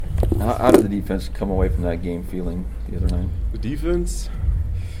How did the defense come away from that game feeling the other night? The defense,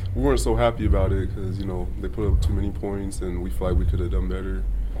 we weren't so happy about it because, they put up too many points and we feel like we could have done better.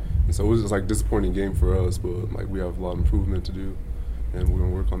 And so it was just like a disappointing game for us, but like we have a lot of improvement to do and we're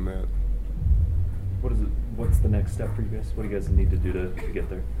going to work on that. What's the next step for you guys? What do you guys need to do to get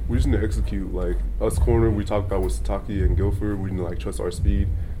there? We just need to execute. Like us corner, we talked about with Sataki and Guilford. We need to trust our speed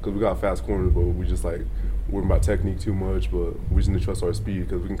because we got fast corners, but we just worrying about technique too much. But we just need to trust our speed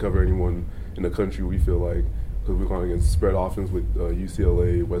because we can cover anyone in the country. We feel like because we're going against spread offense with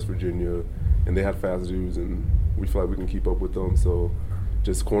UCLA, West Virginia, and they have fast dudes, and we feel like we can keep up with them. So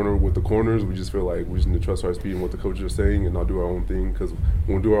just corner with the corners, we just feel like we just need to trust our speed and what the coaches are saying and not do our own thing. Because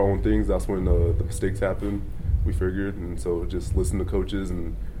when we do our own things, that's when the mistakes happen. We figured, and so just listen to coaches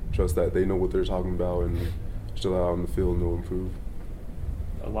and trust that they know what they're talking about and still out on the field and they'll improve.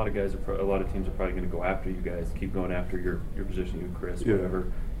 A lot of teams are probably going to go after you guys, keep going after your position, you, Chris,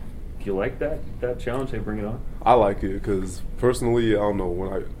 whatever. Do you like that challenge? They bring it on. I like it because personally, I don't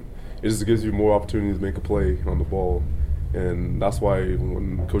know, it just gives you more opportunities to make a play on the ball, and that's why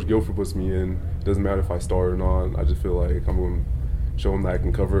when Coach Guilford puts me in, it doesn't matter if I start or not. I just feel like I'm going to show him that I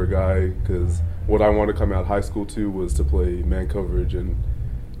can cover a guy because what I wanted to come out of high school too was to play man coverage, and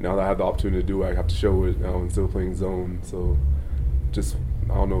now that I have the opportunity to do it, I have to show it now instead of playing zone. So just,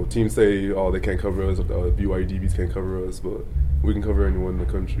 I don't know, teams say, they can't cover us, BYU DBs can't cover us, but we can cover anyone in the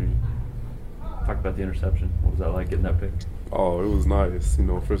country. Talk about the interception. What was that like getting that pick? Oh, it was nice.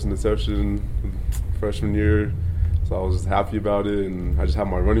 first interception freshman year, so I was just happy about it, and I just had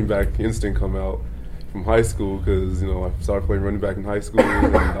my running back instinct come out from high school because, I started playing running back in high school,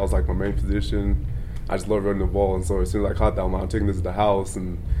 and that was my main position. I just love running the ball, and so as soon as I caught that one, I'm taking this to the house,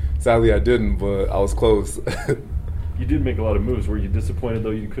 and sadly I didn't, but I was close. You did make a lot of moves. Were you disappointed, though,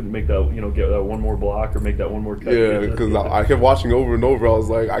 you couldn't make that, get that one more block or make that one more cut? Yeah, because I kept watching over and over. I was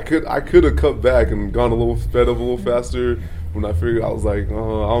like, I could have cut back and gone sped up a little faster. When I figured, I was like, I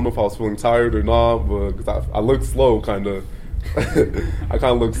don't know if I was feeling tired or not, but because I looked slow, kind of. I kind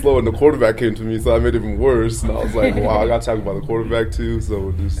of looked slow, and the quarterback came to me, so I made it even worse. And I was like, wow, I got tackled by the quarterback too, so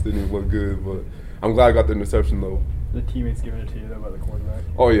it just didn't even look good. But I'm glad I got the interception, though. The teammates giving it to you, though, by the quarterback?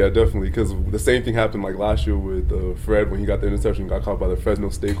 Oh, yeah, definitely, because the same thing happened last year with Fred when he got the interception, got caught by the Fresno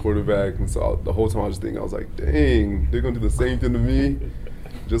State quarterback. And so the whole time I was thinking, I was like, dang, they're going to do the same thing to me,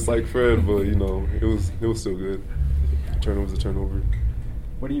 just like Fred. But, it was still good. Turnover's a turnover.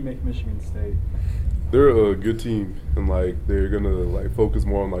 What do you make Michigan State? They're a good team, and they're gonna focus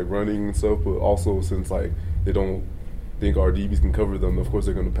more on running and stuff. But also since they don't think our DBs can cover them, of course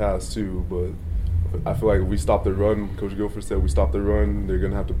they're gonna pass too. But I feel like if we stop the run, Coach Guilford said we stop the run, they're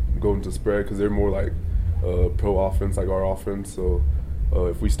gonna have to go into spread because they're more pro offense like our offense. So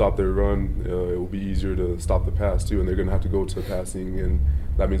if we stop their run, it will be easier to stop the pass too, and they're gonna have to go to passing, and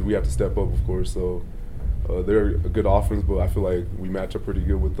that means we have to step up, of course. So. They're a good offense, but I feel like we match up pretty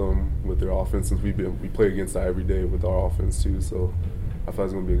good with them, with their offense, since we play against that every day with our offense too. So I feel like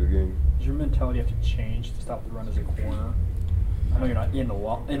it's going to be a good game. Does your mentality have to change to stop the run as a corner? I know you're not in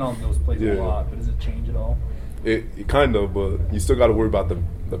on those plays a lot, but does it change at all? It kind of, but you still got to worry about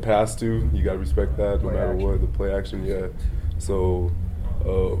the pass too. You got to respect that no matter what, the play action, yeah. So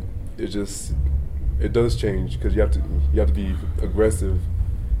it does change because you have to be aggressive,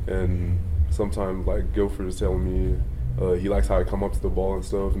 and sometimes Guilford is telling me he likes how I come up to the ball and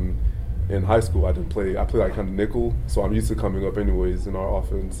stuff. And in high school I played kind of nickel, so I'm used to coming up anyways in our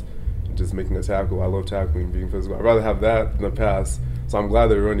offense, just making a tackle. I love tackling, being physical. I'd rather have that than a pass. So I'm glad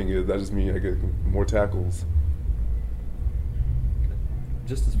they're running it. That just means I get more tackles.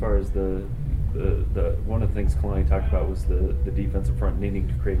 Just as far as the one of the things Kalani talked about was the defensive front needing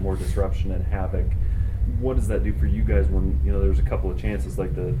to create more disruption and havoc. What does that do for you guys when there's a couple of chances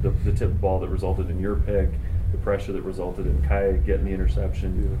like the tip ball that resulted in your pick, the pressure that resulted in Kai getting the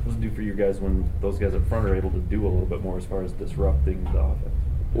interception? Yeah. What does it do for you guys when those guys up front are able to do a little bit more as far as disrupting the offense?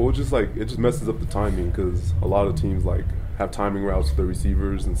 Well, it just messes up the timing because a lot of teams have timing routes with the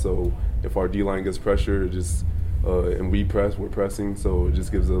receivers, and so if our D line gets pressure, it just and we're pressing, so it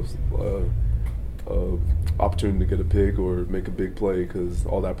just gives us opportunity to get a pick or make a big play because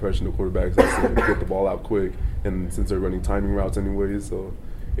all that pressure the quarterbacks have to get the ball out quick, and since they're running timing routes anyways, so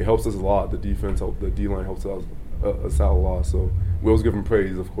it helps us a lot. The D-line helps us out a lot, so we always give them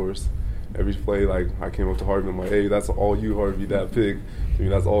praise, of course. Every play, I came up to Harvey, I'm like, hey, that's all you, Harvey, that pick. I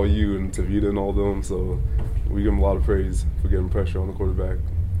mean, that's all you, and Tavita and all them, so we give them a lot of praise for getting pressure on the quarterback.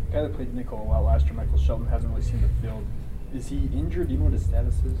 The guy that played nickel a lot last year, Michael Shelton, hasn't really seen the field. Is he injured? Do you know what his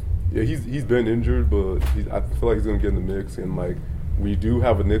status is? Yeah, he's been injured, but I feel like he's gonna get in the mix. And we do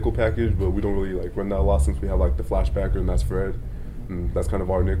have a nickel package, but we don't really run that a lot since we have the flashbacker, and that's Fred. and that's kind of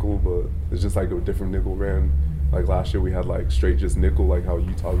our nickel, but it's just like a different nickel ran. Like last year we had like straight just nickel, like how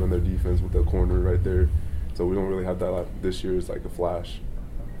Utah run their defense with the corner right there. So we don't really have that. This year it's like a flash,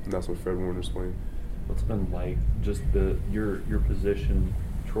 and that's what Fred Warner's playing. What's been like just your position,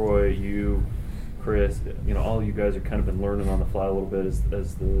 Troy, you, Chris, all you guys are kind of been learning on the fly a little bit as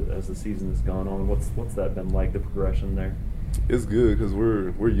the season has gone on. What's that been like, the progression there? It's good because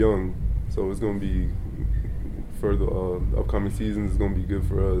we're young, so it's gonna be for the upcoming seasons. It's gonna be good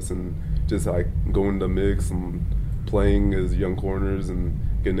for us, and just like going the mix and playing as young corners and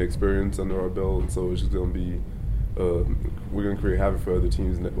getting experience under our belt. And so it's just gonna be we're gonna create havoc for other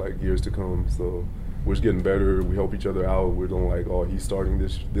teams in like years to come. So we're just getting better. We help each other out. We don't like, oh, he's starting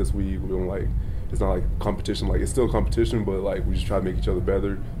this week. We don't like, it's not like competition. Like it's still competition, but like we just try to make each other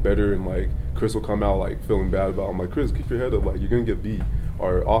better. And like Chris will come out like feeling bad about it. I'm like, Chris, keep your head up. Like you're gonna get beat.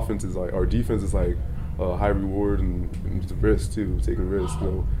 Our offense is like, our defense is like high reward and risk too, taking risks.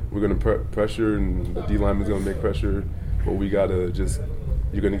 So we're gonna pressure, and the D lineman's gonna make pressure, but we gotta just,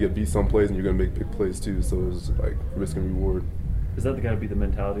 you're gonna get beat some plays and you're gonna make big plays too. So it's like risk and reward. Is that got to be the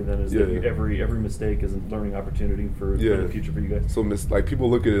mentality then? Is Yeah. that every mistake is a learning opportunity for the future for you guys? So like people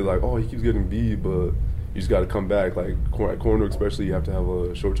look at it like, oh, he keeps getting beat, but you just got to come back. Like at corner especially, you have to have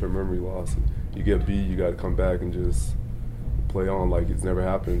a short-term memory loss. You get beat, you got to come back and just play on like it's never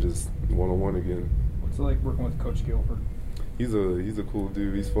happened, just one-on-one again. What's it like working with Coach Guilford? He's a cool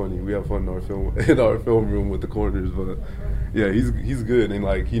dude. He's funny. We have fun in our film room with the corners, but yeah, he's good, and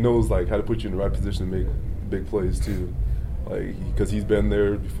like he knows like how to put you in the right position to make big plays too. Like because he's been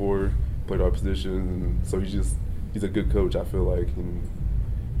there before, played our position, and so he's a good coach. I feel like, and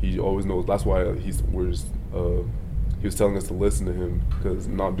he always knows. That's why he was telling us to listen to him, because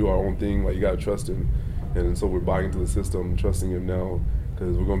not do our own thing. Like you gotta trust him, and so we're buying into the system, trusting him now,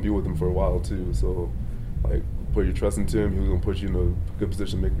 because we're gonna be with him for a while too. So like put your trust into him. He was gonna put you in a good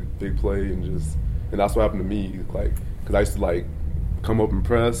position to make a big play, and that's what happened to me. Like because I used to like come up and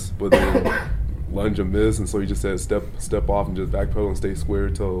press, but then lunge and miss, and so he just said step off and just backpedal and stay square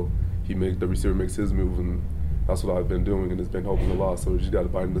till the receiver makes his move, and that's what I've been doing, and it's been helping a lot. So you just got to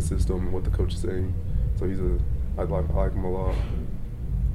buy into the system and what the coach is saying. So I like him a lot.